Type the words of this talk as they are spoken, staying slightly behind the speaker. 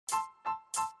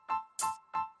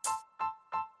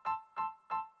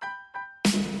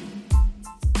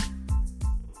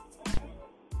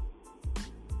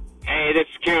Hey, this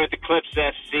is Karen with the Clips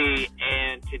FC,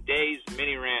 and today's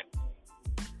mini rant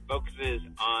focuses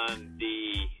on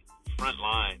the front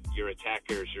line, your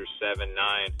attackers, your 7,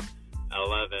 9,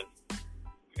 11.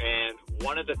 And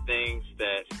one of the things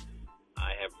that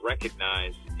I have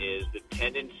recognized is the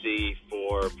tendency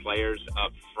for players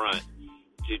up front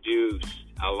to do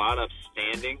a lot of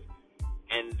standing,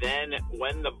 and then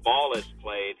when the ball is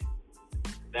played,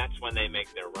 that's when they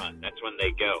make their run. That's when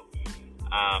they go.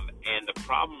 And the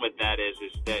problem with that is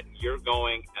that you're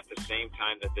going at the same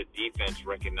time that the defense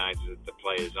recognizes that the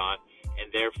play is on,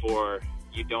 and therefore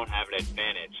you don't have an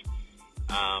advantage.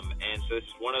 And so this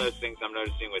is one of those things I'm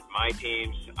noticing with my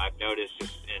teams. I've noticed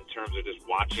just in terms of just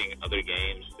watching other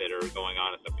games that are going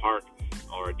on at the park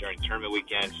or during tournament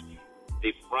weekends,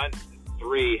 the front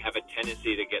three have a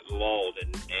tendency to get lulled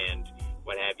and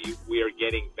what have you. We are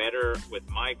getting better with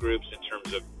my groups in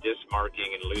terms of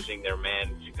dismarking and losing their man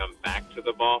to come back to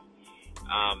the ball.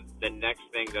 The next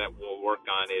thing that we'll work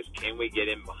on is, can we get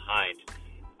in behind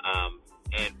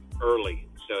and early?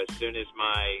 So as soon as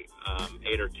my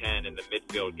 8 or 10 in the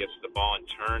midfield gets the ball and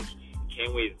turns,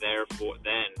 can we therefore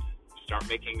then start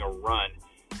making a run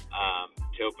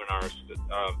to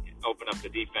open up the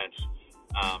defense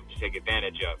to take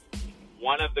advantage of?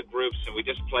 One of the groups, and we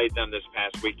just played them this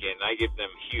past weekend, I give them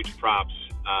huge props.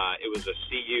 It was a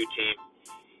CU team.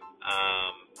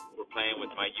 We're playing with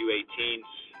my U18s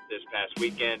this past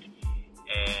weekend,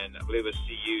 and I believe it was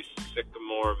CU,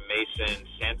 Sycamore, Mason,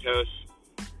 Santos.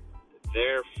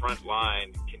 Their front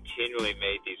line continually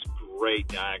made these great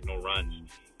diagonal runs,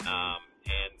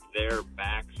 and their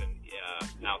backs and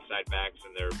outside backs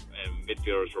and their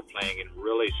midfielders were playing in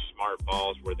really smart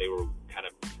balls where they were kind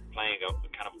of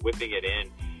whipping it in,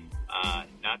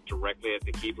 not directly at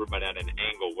the keeper, but at an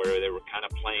angle where they were kind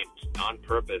of playing on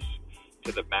purpose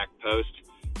to the back post.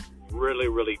 Really,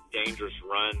 really dangerous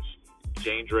runs,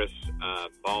 dangerous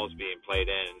balls being played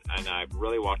in. And I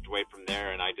really walked away from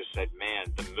there and I just said,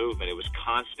 man, the movement, it was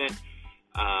constant.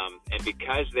 And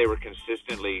because they were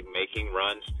consistently making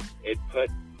runs, it put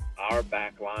our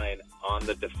back line on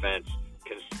the defense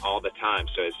all the time.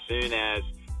 So as soon as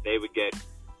they would get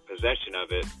possession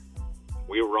of it,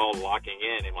 we were all locking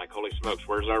in and like, holy smokes,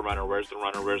 where's our runner? Where's the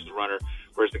runner? Where's the runner?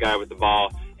 Where's the guy with the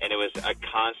ball? And it was a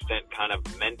constant kind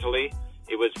of mentally,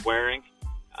 it was wearing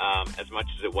as much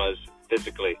as it was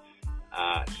physically.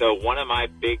 So one of my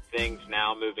big things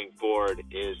now moving forward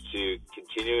is to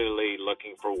continually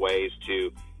looking for ways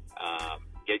to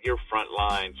get your front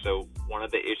line. So one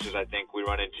of the issues I think we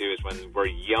run into is when we're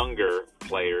younger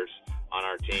players on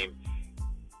our team,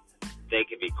 they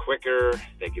can be quicker,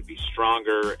 they could be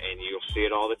stronger, and you'll see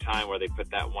it all the time where they put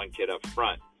that one kid up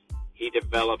front. He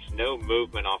develops no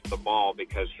movement off the ball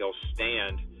because he'll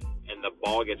stand and the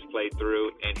ball gets played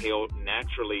through and he'll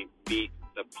naturally beat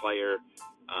the player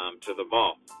to the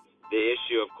ball. The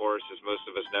issue, of course, as most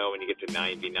of us know, when you get to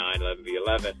 9v9,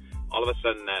 11v11, all of a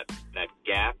sudden that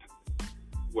gap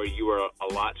where you are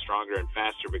a lot stronger and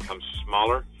faster becomes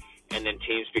smaller, and then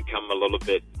teams become a little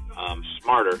bit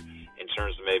smarter in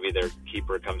terms of maybe their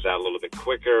keeper comes out a little bit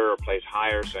quicker or plays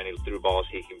higher, so any through balls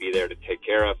he can be there to take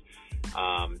care of.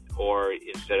 Or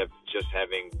instead of just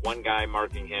having one guy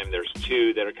marking him, there's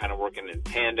two that are kind of working in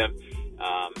tandem,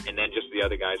 and then just the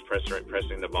other guys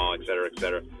pressing the ball, et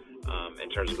cetera, in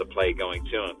terms of the play going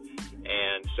to him.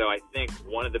 And so I think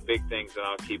one of the big things that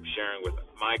I'll keep sharing with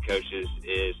my coaches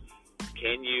is,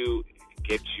 can you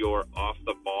get your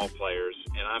off-the-ball players,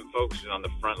 and I'm focusing on the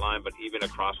front line, but even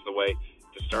across the way,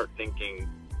 to start thinking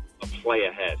a play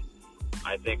ahead.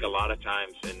 I think a lot of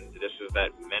times, and this is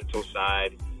that mental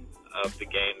side of the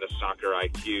game, the soccer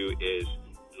IQ, is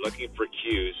looking for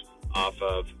cues off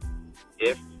of,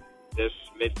 if this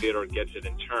midfielder gets it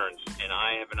and turns and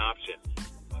I have an option,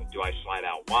 do I slide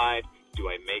out wide? Do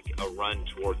I make a run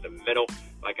toward the middle?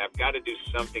 Like, I've got to do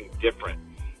something different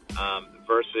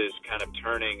versus kind of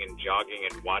turning and jogging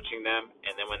and watching them.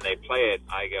 And then when they play it,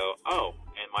 I go, oh,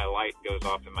 and my light goes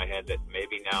off in my head that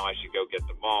maybe now I should go get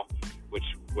the ball, which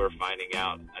we're finding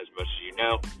out, as much as you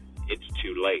know, it's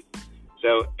too late.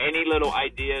 So any little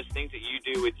ideas, things that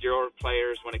you do with your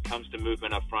players when it comes to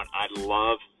movement up front, I'd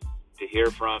love to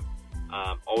hear from.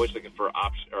 Always looking for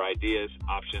ideas,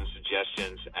 options,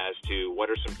 suggestions as to what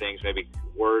are some things, maybe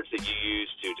words that you use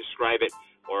to describe it,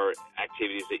 or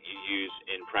activities that you use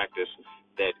in practice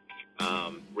that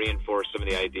reinforce some of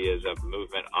the ideas of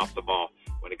movement off the ball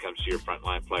when it comes to your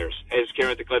frontline players. Hey, this is Karen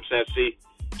with the Clips FC.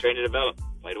 Train to develop.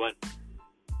 Play to win.